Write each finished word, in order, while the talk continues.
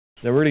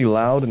They're really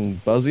loud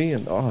and buzzy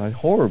and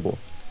horrible.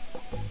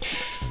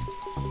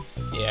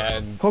 Yeah.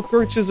 And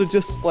cockroaches are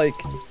just like,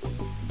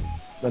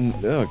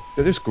 they're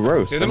just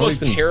gross. they're the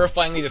most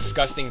terrifyingly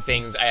disgusting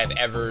things I have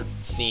ever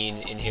seen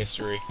in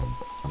history.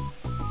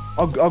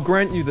 I'll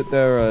grant you that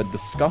they're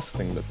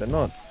disgusting, but they're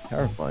not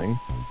terrifying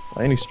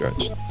by any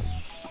stretch.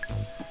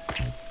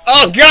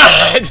 Oh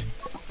God!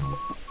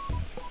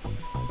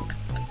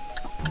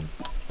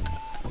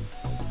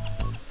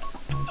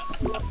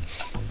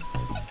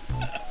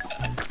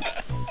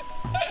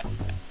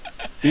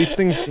 These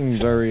things seem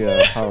very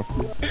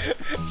powerful.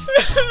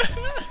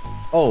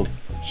 Oh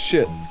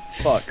shit!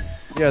 Fuck.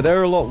 Yeah,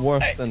 they're a lot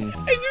worse than.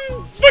 I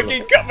just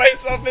fucking cut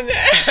myself in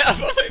half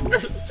on my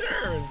first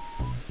turn.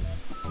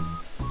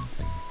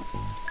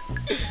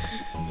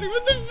 Like,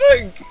 what the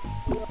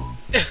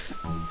fuck?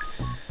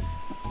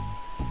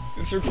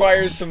 This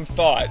requires some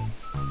thought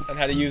on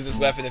how to use this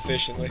weapon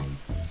efficiently.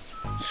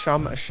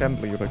 Some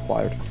assembly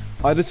required.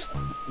 I'm just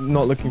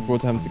not looking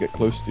forward to having to get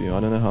close to you. I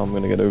don't know how I'm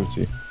gonna get over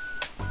to you.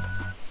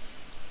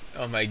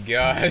 Oh my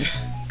god.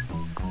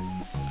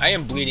 I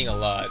am bleeding a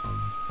lot.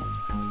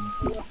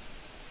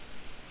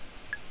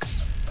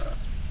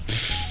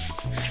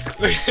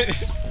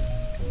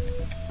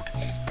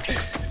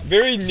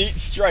 Very neat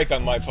strike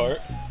on my part.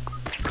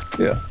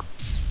 Yeah.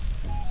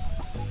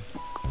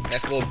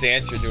 Nice little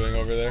dance you're doing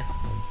over there.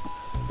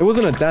 It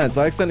wasn't a dance.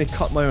 I accidentally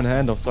cut my own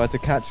hand off, so I had to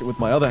catch it with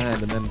my other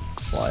hand and then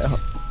fly up.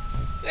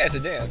 Yeah, it's a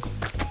dance.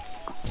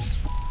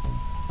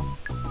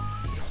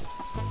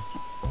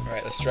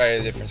 Alright, let's try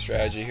a different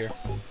strategy here.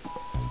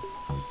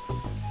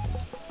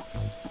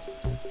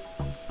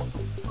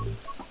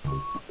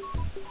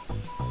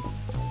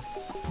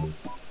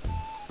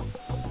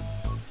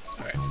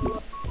 Alright.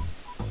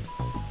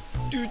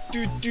 Do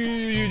do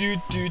do do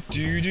do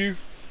do do.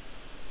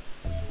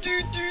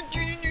 Do do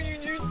do do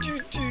do do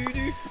do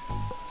do.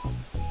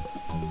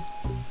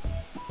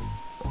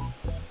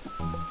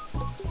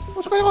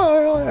 What's going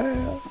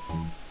on?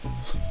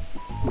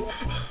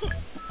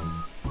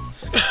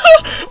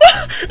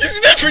 You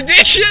see that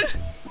prediction?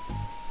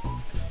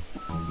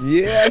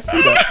 Yeah, I see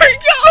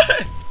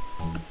that.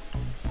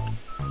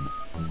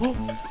 Oh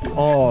my god!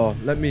 Oh,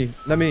 let me.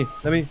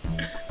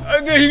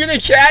 Oh, dude, you're gonna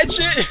catch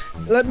it?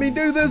 Let me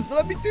do this.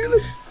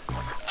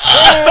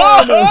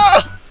 Oh, no.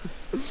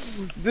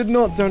 Did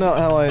not turn out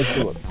how I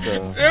thought.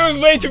 So. There was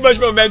way too much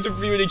momentum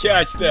for you to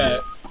catch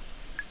that.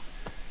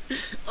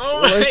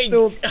 Oh Well,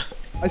 my!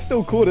 I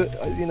still caught it.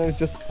 You know,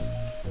 just.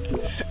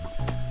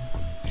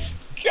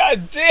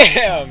 God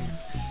damn!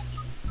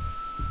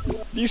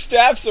 These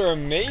staffs are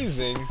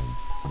amazing.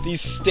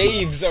 These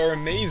staves are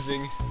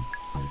amazing.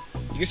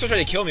 You can still try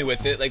to kill me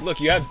with it. Like, look,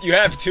 you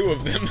have two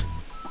of them.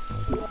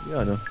 Yeah,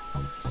 I know.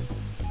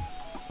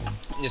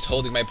 I'm just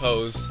holding my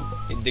pose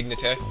in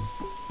dignity.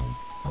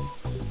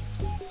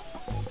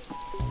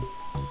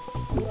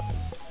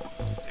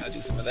 I'll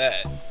do some of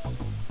that.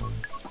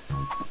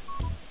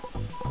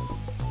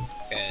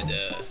 And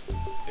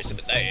there's some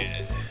of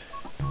that.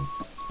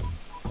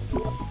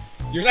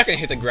 You're not gonna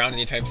hit the ground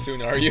anytime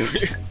soon, are you?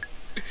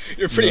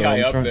 You're pretty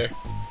high up there.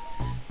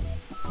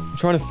 I'm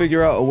trying to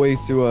figure out a way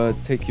to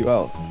take you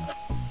out.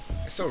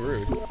 It's so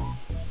rude.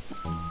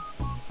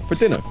 For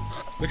dinner.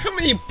 Look how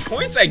many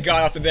points I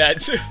got off of that,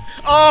 too.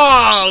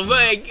 Oh,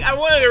 like, I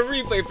wanted a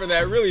replay for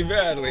that really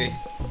badly.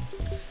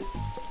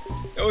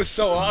 That was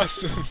so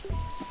awesome.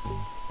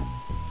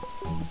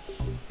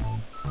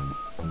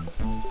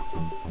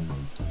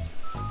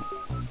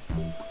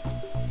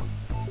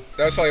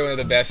 That was probably one of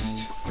the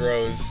best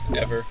throws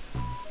ever.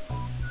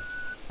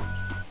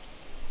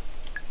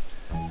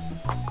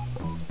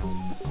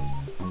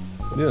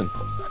 What are you doing?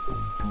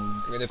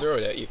 I'm gonna throw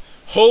it at you.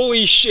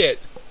 Holy shit!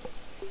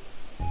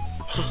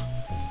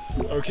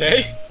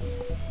 Okay.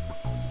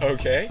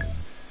 Okay.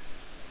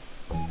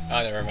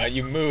 Oh, never mind.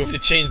 You moved to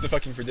change the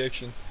fucking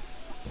prediction.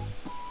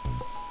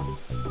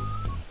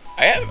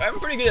 I'm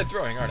pretty good at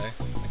throwing, aren't I?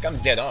 Like, I'm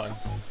dead on.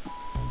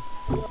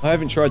 I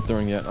haven't tried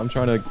throwing yet. I'm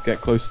trying to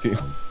get close to you.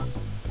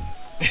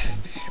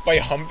 By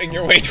humping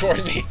your way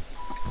toward me?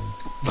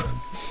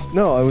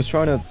 No, I was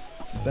trying to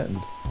bend.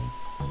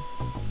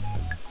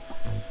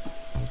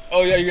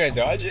 Oh yeah, you're gonna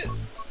dodge it?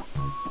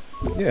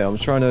 Yeah, I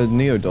was trying to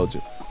neo-dodge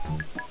it.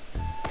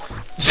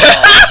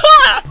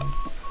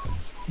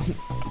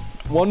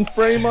 One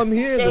frame, I'm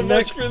here. So the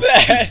much next. for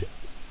that.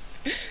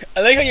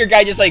 I like how your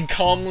guy just like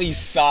calmly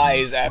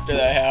sighs after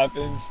that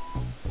happens.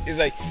 He's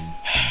like,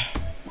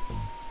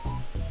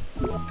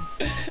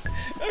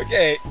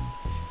 okay,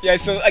 yeah.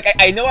 So like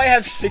I know I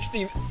have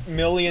 60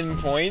 million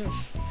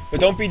points, but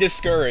don't be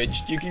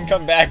discouraged. You can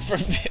come back from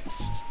this.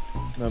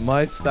 No,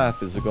 my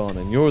staff is gone,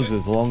 and yours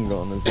is long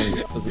gone as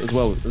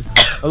well,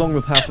 along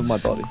with half of my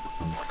body.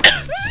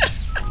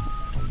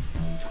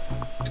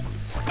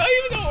 Not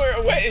even though we're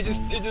away, it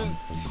just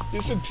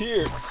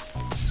disappeared.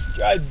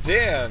 God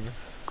damn.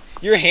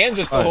 Your hands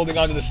are still holding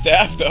onto the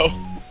staff, though.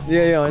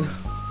 Yeah, I know.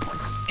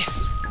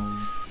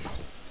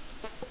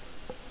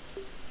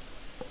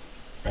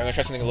 I'm gonna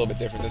try something a little bit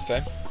different this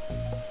time.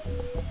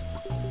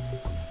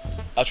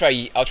 I'll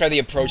try the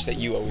approach that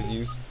you always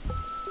use.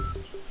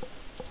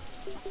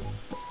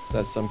 Is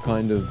that some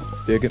kind of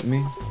dig at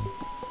me?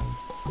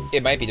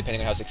 It might be,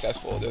 depending on how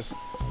successful it is.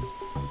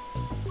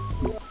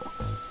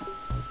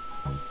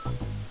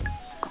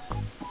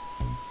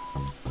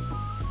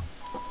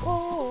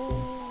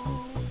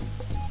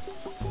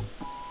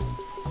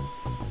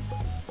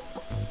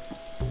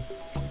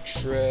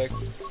 Trick.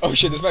 Oh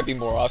shit, this might be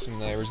more awesome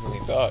than I originally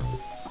thought.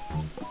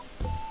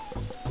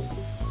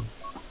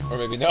 Or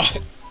maybe not.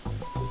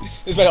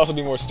 This might also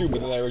be more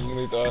stupid than I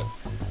originally thought.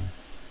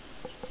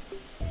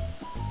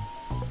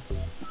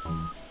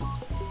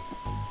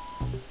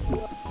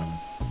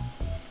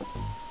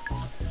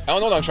 I don't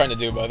know what I'm trying to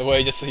do, by the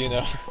way, just so you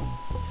know.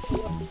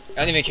 I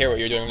don't even care what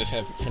you're doing, I'm just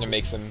kind of trying to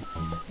make some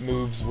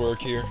moves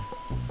work here.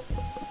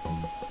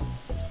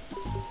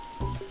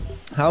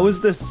 How is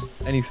this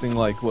anything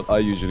like what I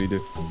usually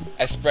do?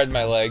 I spread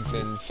my legs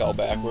and fell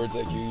backwards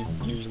like you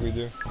usually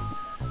do.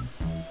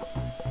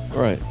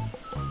 Right.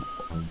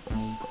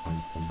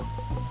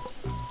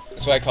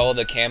 That's what I call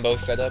the Cambo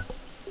setup.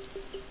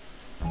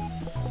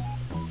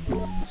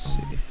 Let's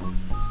see.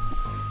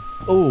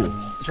 Oh!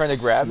 You trying to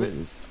grab it?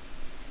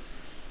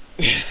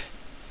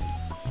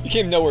 You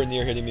came nowhere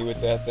near hitting me with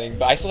that thing,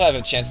 but I still have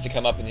a chance to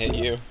come up and hit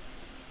you.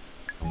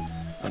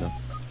 I know.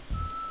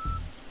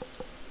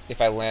 If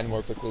I land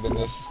more quickly than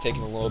this, it's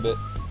taking a little bit.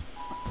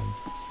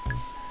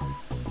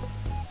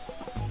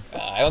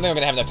 I don't think I'm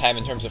gonna have enough time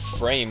in terms of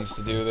frames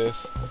to do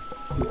this.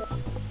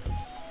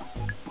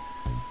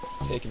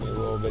 It's taking me a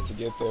little bit to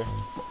get there.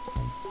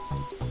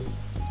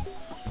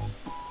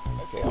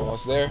 Okay,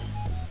 almost there.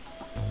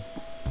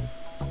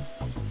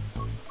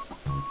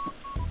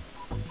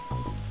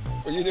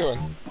 What are you doing?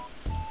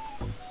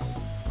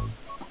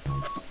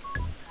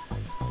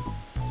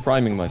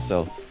 Priming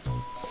myself.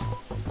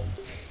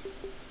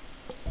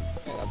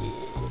 And I'll do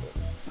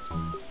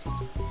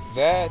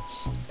that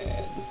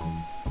and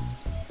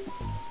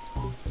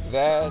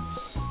that.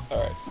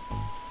 Alright.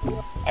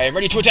 I am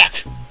ready to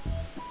attack!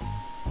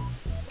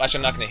 Actually,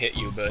 I'm not gonna hit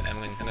you, but I'm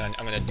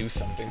gonna do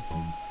something.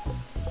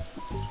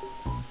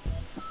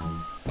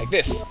 Like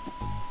this.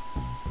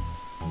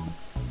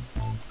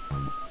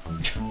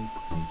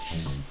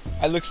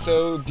 I look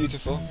so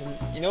beautiful.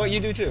 And you know what? You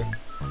do too.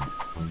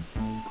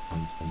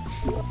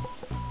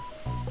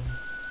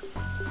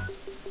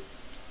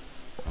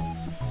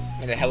 I'm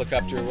gonna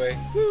helicopter away.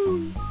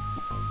 Woo!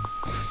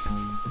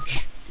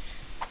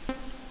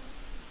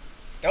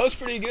 That was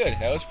pretty good.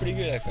 That was pretty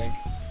good, I think.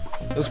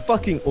 It was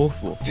fucking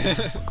awful.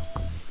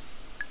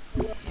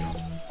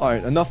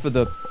 Alright, enough of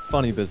the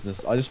funny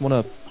business. I just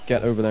want to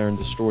get over there and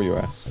destroy your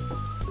ass.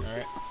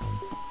 Alright.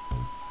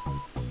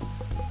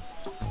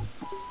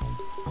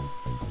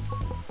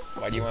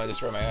 Why do you want to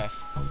destroy my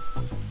ass?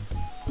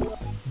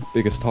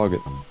 Biggest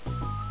target.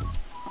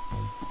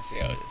 I see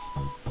how it is.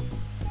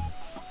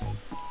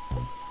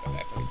 Okay,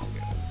 I fucking see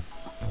how it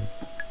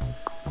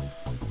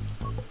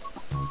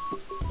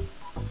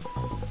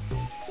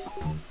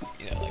is.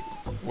 You know, like,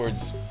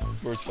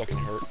 words fucking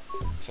hurt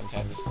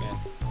sometimes, man.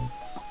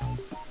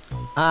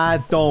 I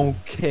don't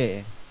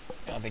care.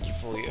 I don't think you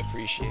fully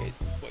appreciate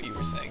what you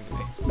were saying to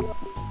me.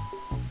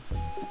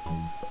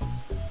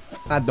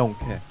 I don't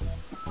care.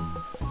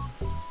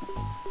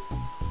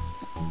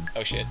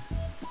 Oh shit.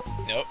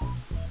 Nope.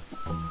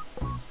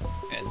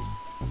 And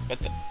what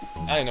the? I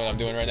don't even know what I'm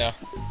doing right now.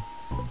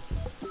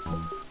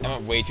 I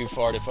went way too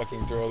far to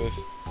fucking throw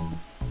this.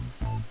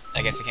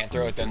 I guess I can't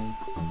throw it then.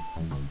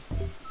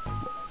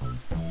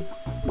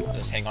 I'll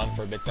just hang on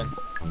for a bit then.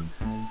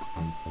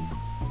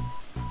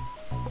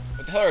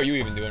 What the hell are you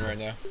even doing right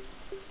now?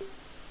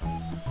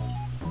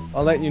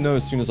 I'll let you know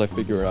as soon as I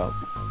figure it out.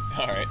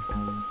 Alright.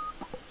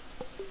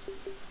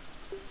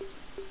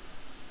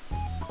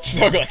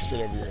 Still going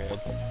straight over your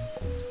head.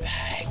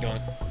 I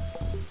don't...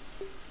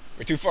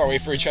 We're too far away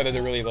for each other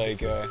to really,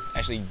 like,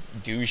 actually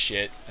do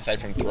shit, aside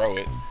from throw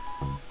it.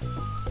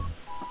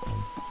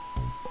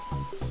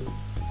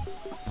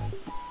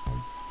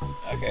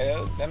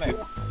 Okay, that might...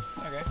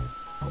 Okay.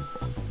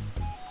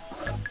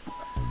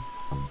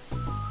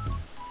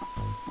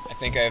 I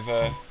think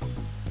I've,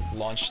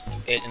 launched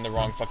it in the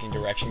wrong fucking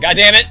direction. God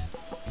damn it!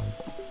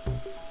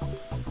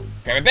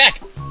 Grab it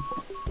back!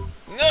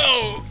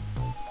 No!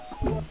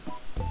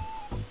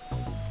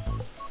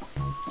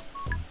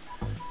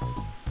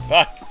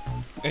 Fuck!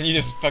 Then you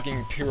just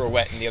fucking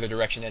pirouette in the other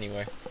direction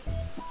anyway.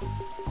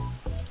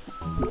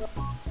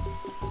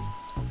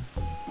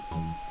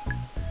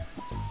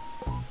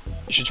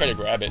 You should try to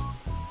grab it.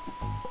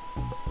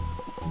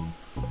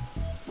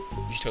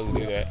 You should totally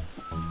do that.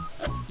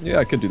 Yeah,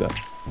 I could do that.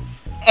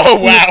 Oh,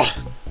 wow!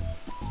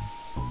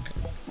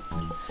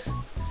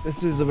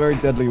 This is a very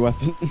deadly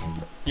weapon.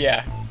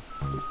 Yeah.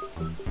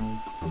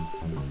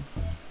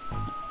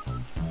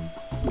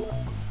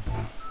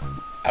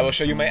 I will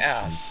show you my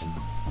ass.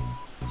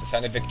 It's a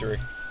sign of victory.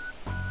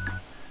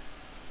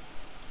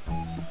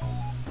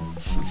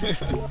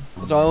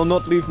 But I will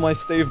not leave my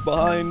stave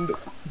behind.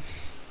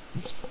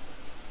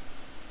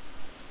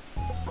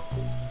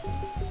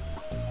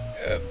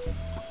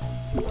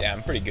 Yeah,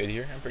 I'm pretty good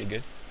here. I'm pretty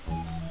good.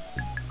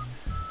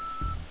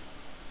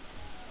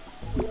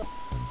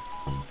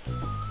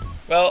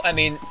 What Well, I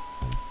mean,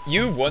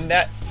 you won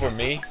that for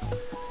me.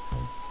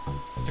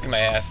 Look at my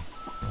ass.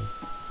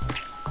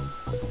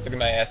 Look at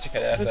my ass, check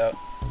that ass out.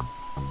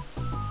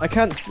 I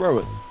can't throw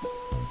it.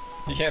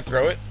 You can't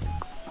throw it?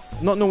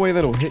 Not in a way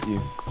that'll hit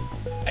you.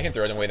 I can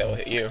throw it in a way that will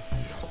hit you.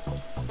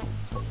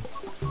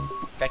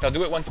 In fact, I'll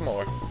do it once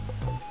more.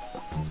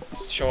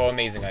 Just to show how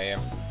amazing I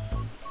am.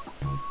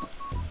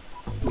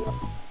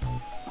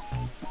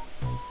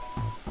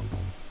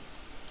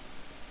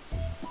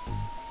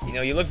 You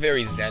know, you look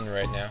very zen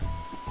right now.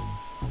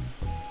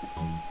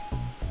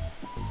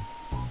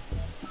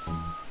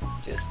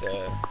 Just,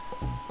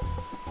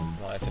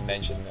 wanted to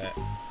mention that.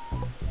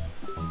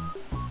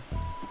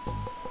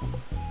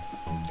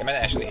 That might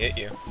actually hit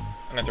you.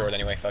 I'm gonna throw it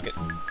anyway, fuck it.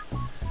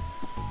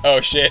 Oh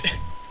shit.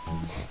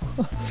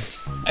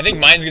 I think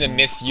mine's gonna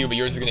miss you, but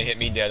yours is gonna hit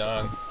me dead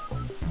on.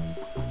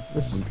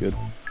 This is good.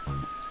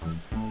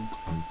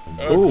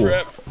 Oh Ooh.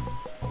 crap.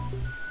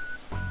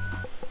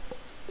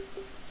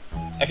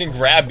 I can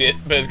grab it,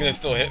 but it's gonna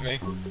still hit me.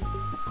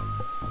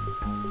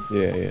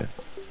 Yeah, yeah.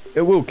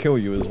 It will kill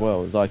you as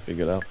well, as I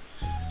figured out.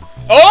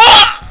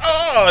 Oh!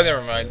 Oh,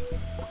 never mind.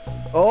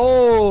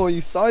 Oh,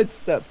 you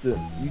sidestepped it.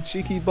 You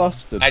cheeky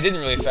bastard. I didn't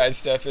really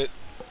sidestep it.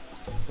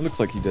 It looks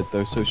like you did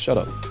though, so shut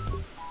up.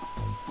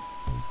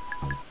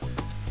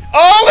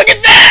 Oh, look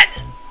at that!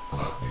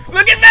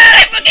 Look at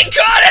that! I fucking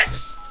caught it!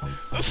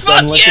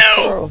 Fuck Like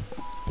you!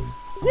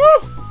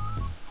 Woo!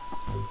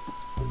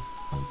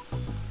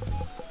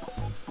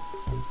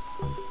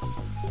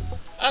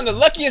 I'm the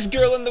luckiest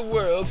girl in the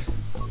world.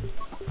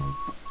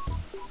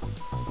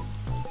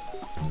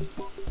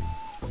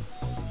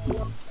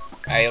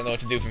 I don't know what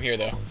to do from here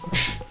though.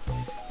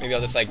 Maybe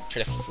I'll just like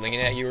try to fling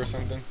it at you or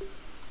something.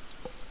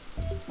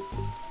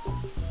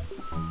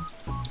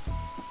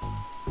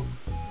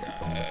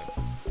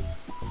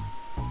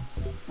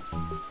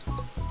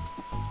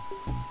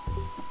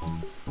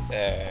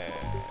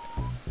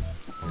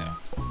 No.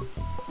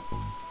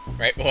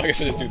 Right, well I guess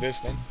I'll just do this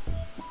then.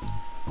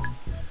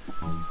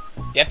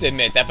 You have to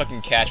admit, that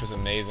fucking catch was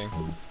amazing.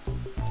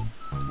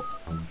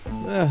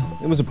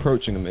 It was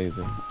approaching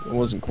amazing. It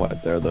wasn't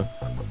quite there though.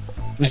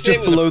 It was say just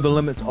it was below the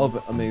limits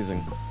of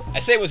amazing. I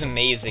say it was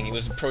amazing, it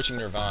was approaching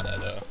Nirvana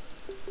though.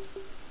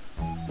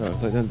 No,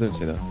 don't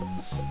say that.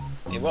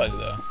 It was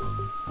though.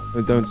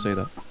 No, don't say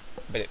that.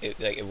 But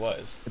it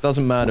was. It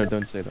doesn't matter,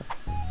 don't say that.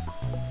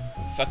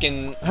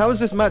 Fucking... How is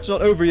this match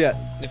not over yet?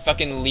 The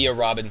fucking Leah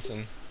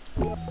Robinson.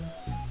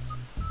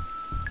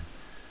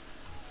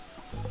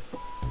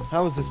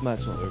 How is this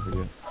match not over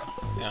yet?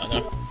 I don't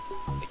know.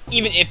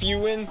 Even if you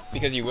win,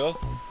 because you will,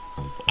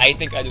 I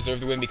think I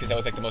deserve to win because that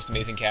was like the most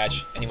amazing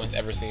catch anyone's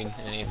ever seen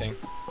in anything.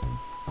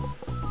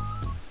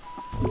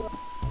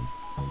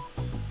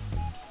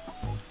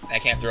 I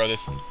can't throw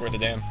this worth a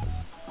damn.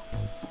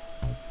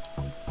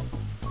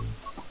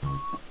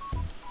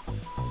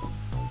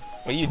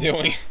 What are you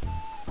doing?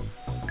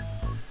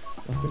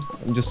 Nothing.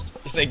 I'm just...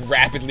 It's like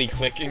rapidly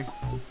clicking.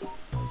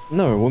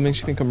 No, what makes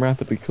you think I'm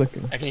rapidly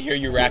clicking? I can hear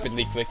you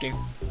rapidly clicking.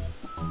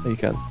 No, you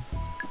can.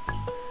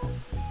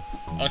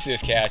 I want to see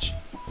this catch.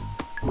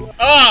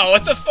 Oh,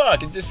 what the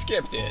fuck? It just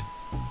skipped it.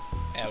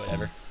 Yeah,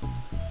 whatever.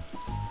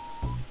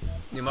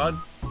 New mod?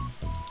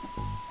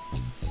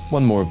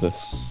 One more of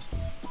this.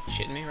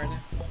 Shitting me right now?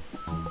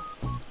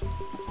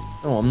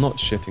 No, I'm not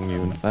shitting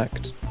you, in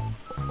fact.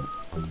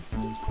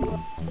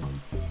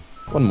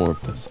 One more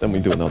of this, then we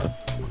do another.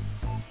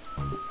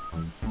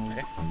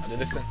 Okay, I'll do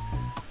this then.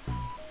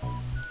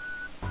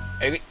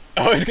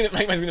 Oh,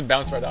 mine's gonna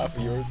bounce right off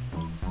of yours.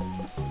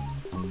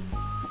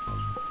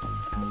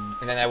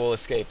 And then I will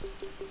escape.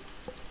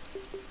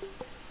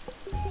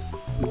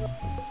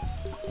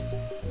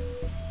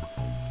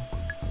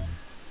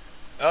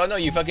 Oh no,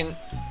 you fucking...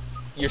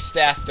 Your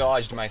staff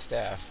dodged my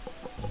staff.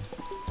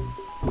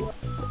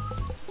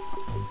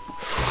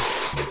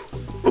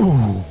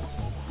 Ooh.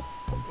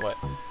 What?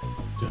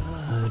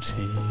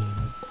 Dirty.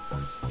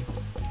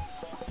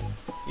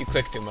 You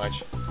click too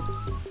much.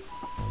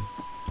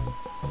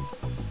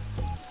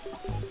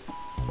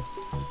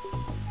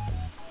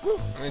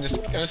 I'm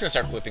just gonna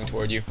start flipping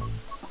toward you.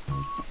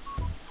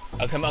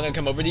 I'm gonna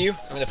come over to you.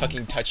 I'm gonna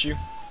fucking touch you.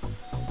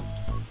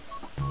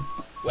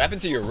 What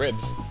happened to your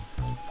ribs?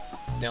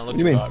 They don't look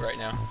too hot right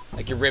now.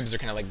 Like your ribs are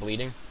kind of like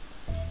bleeding.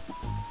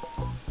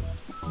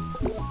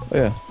 Oh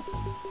yeah.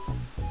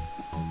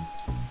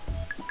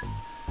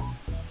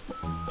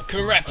 I'm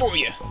coming right for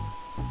you.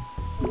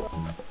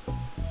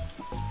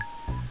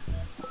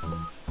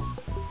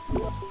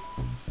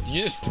 Did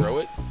you just throw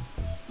it?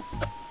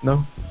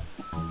 No.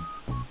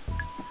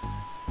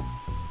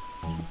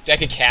 I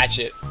could catch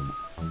it.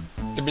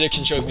 The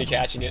prediction shows me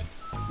catching it.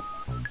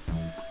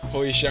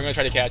 Holy shit, I'm gonna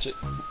try to catch it.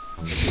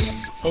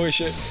 Holy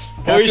shit.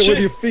 Holy Catch shit. it with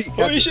your feet.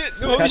 Holy shit.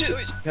 No, holy shit.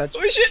 Holy shit. Catch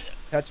Holy shit.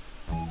 Catch.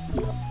 Woo!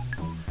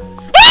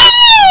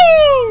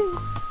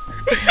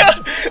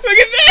 Look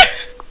at that!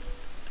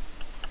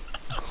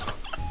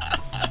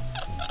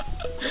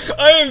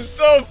 I am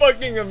so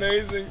fucking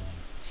amazing.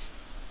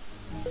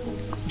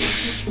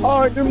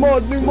 Alright, new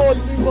mod. I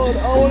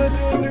wanna do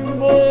a new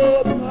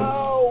mod.